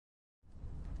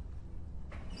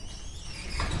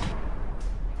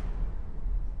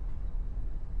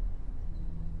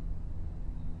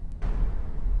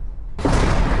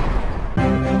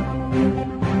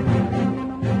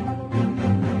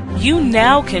You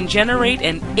now can generate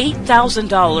an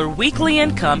 $8,000 weekly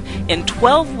income in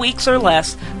 12 weeks or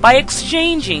less by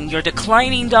exchanging your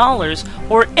declining dollars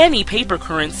or any paper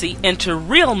currency into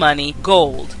real money,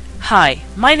 gold. Hi,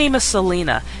 my name is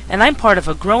Selena, and I'm part of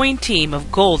a growing team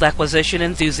of gold acquisition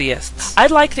enthusiasts.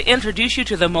 I'd like to introduce you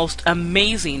to the most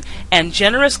amazing and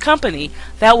generous company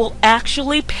that will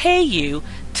actually pay you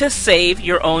to save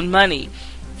your own money.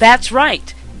 That's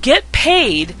right, get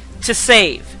paid to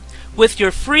save. With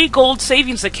your free gold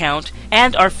savings account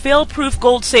and our fail-proof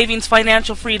gold savings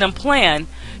financial freedom plan,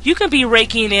 you can be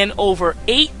raking in over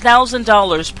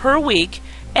 $8,000 per week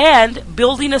and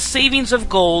building a savings of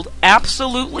gold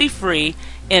absolutely free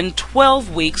in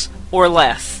 12 weeks or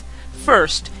less.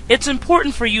 First, it's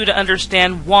important for you to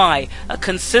understand why a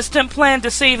consistent plan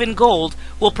to save in gold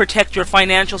will protect your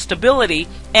financial stability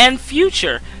and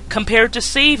future compared to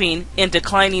saving in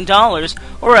declining dollars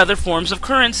or other forms of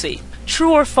currency.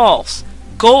 True or false?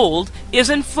 Gold is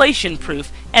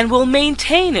inflation-proof and will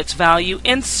maintain its value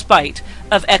in spite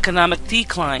of economic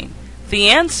decline. The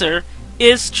answer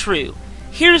is true.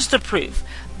 Here's the proof.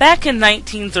 Back in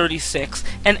 1936,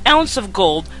 an ounce of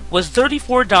gold was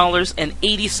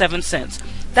 $34.87.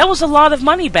 That was a lot of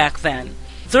money back then.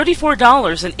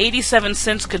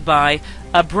 $34.87 could buy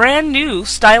a brand new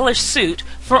stylish suit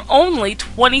for only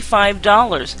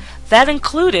 $25. That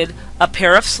included a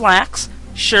pair of slacks,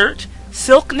 shirt,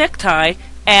 silk necktie,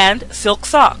 and silk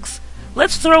socks.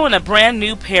 Let's throw in a brand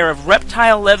new pair of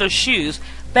reptile leather shoes,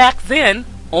 back then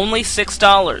only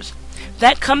 $6.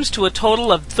 That comes to a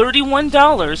total of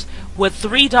 $31 with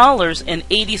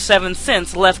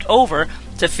 $3.87 left over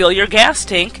to fill your gas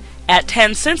tank at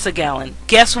 10 cents a gallon.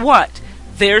 Guess what?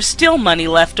 There's still money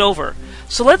left over.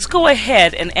 So let's go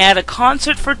ahead and add a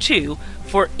concert for two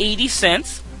for 80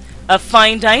 cents, a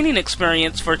fine dining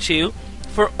experience for two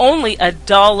for only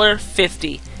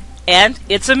 $1.50. And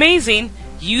it's amazing,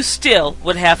 you still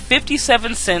would have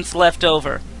 57 cents left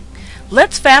over.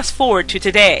 Let's fast forward to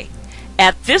today.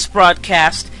 At this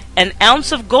broadcast, an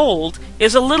ounce of gold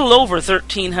is a little over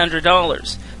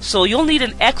 $1,300, so you'll need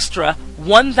an extra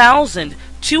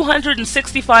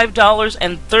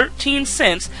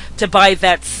 $1,265.13 to buy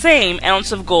that same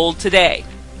ounce of gold today.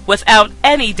 Without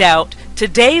any doubt,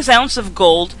 today's ounce of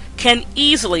gold can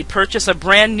easily purchase a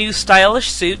brand new stylish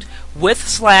suit with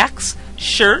slacks,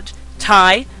 shirt,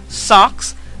 tie,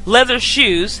 socks, leather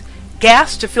shoes,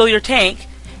 gas to fill your tank,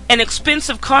 an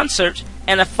expensive concert,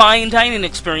 and a fine dining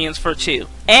experience for two.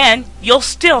 And you'll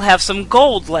still have some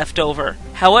gold left over.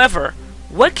 However,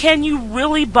 what can you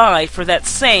really buy for that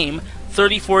same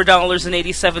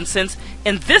 $34.87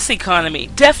 in this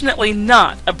economy? Definitely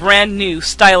not a brand new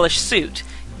stylish suit.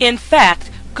 In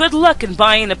fact, good luck in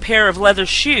buying a pair of leather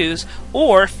shoes,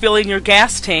 or filling your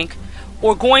gas tank,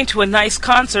 or going to a nice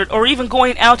concert, or even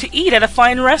going out to eat at a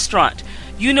fine restaurant.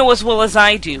 You know as well as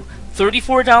I do,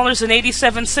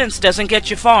 $34.87 doesn't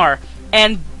get you far,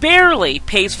 and barely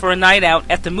pays for a night out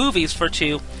at the movies for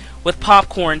two with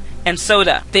popcorn and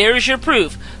soda. There's your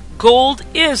proof. Gold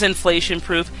is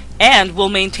inflation-proof and will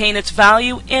maintain its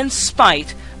value in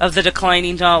spite of the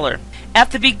declining dollar.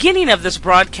 At the beginning of this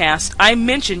broadcast, I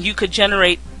mentioned you could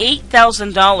generate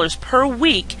 $8,000 per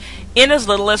week in as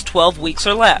little as 12 weeks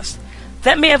or less.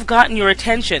 That may have gotten your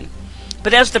attention,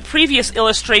 but as the previous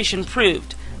illustration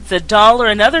proved, the dollar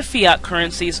and other fiat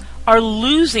currencies are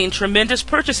losing tremendous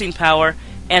purchasing power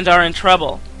and are in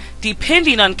trouble.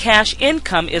 Depending on cash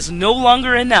income is no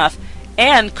longer enough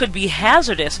and could be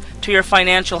hazardous to your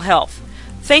financial health.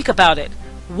 Think about it.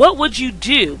 What would you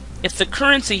do if the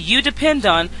currency you depend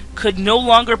on could no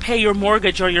longer pay your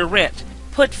mortgage or your rent,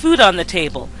 put food on the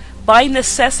table, buy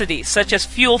necessities such as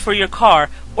fuel for your car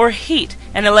or heat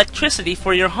and electricity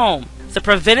for your home? The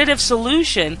preventative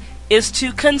solution is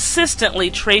to consistently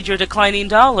trade your declining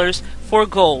dollars for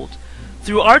gold.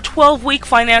 Through our 12-week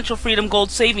Financial Freedom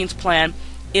Gold Savings Plan,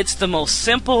 it's the most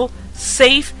simple,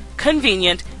 safe,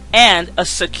 convenient, and a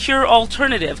secure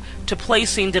alternative to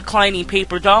placing declining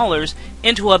paper dollars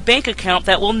into a bank account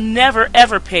that will never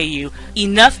ever pay you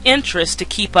enough interest to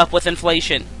keep up with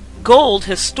inflation. Gold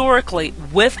historically,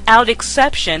 without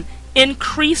exception,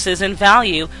 increases in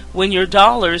value when your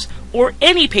dollars or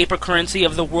any paper currency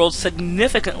of the world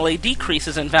significantly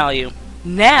decreases in value.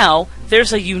 Now,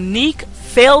 there's a unique,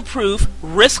 fail-proof,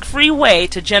 risk-free way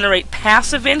to generate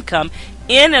passive income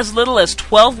in as little as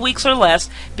 12 weeks or less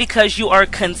because you are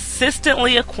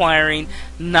consistently acquiring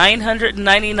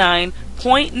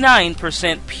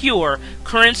 999.9% pure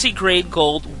currency-grade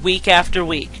gold week after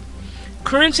week.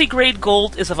 Currency-grade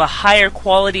gold is of a higher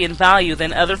quality and value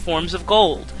than other forms of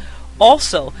gold.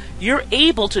 Also, you're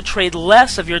able to trade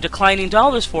less of your declining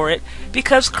dollars for it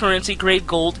because currency grade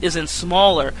gold is in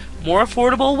smaller, more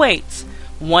affordable weights: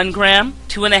 1 gram,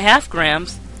 2.5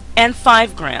 grams, and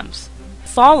 5 grams.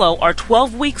 Follow our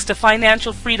 12 Weeks to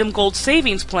Financial Freedom Gold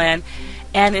Savings Plan,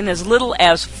 and in as little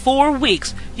as 4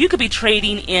 weeks, you could be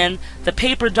trading in the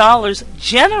paper dollars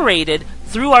generated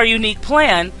through our unique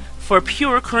plan for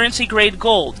pure currency grade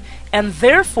gold, and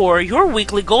therefore your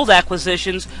weekly gold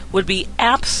acquisitions would be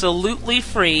absolutely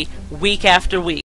free week after week.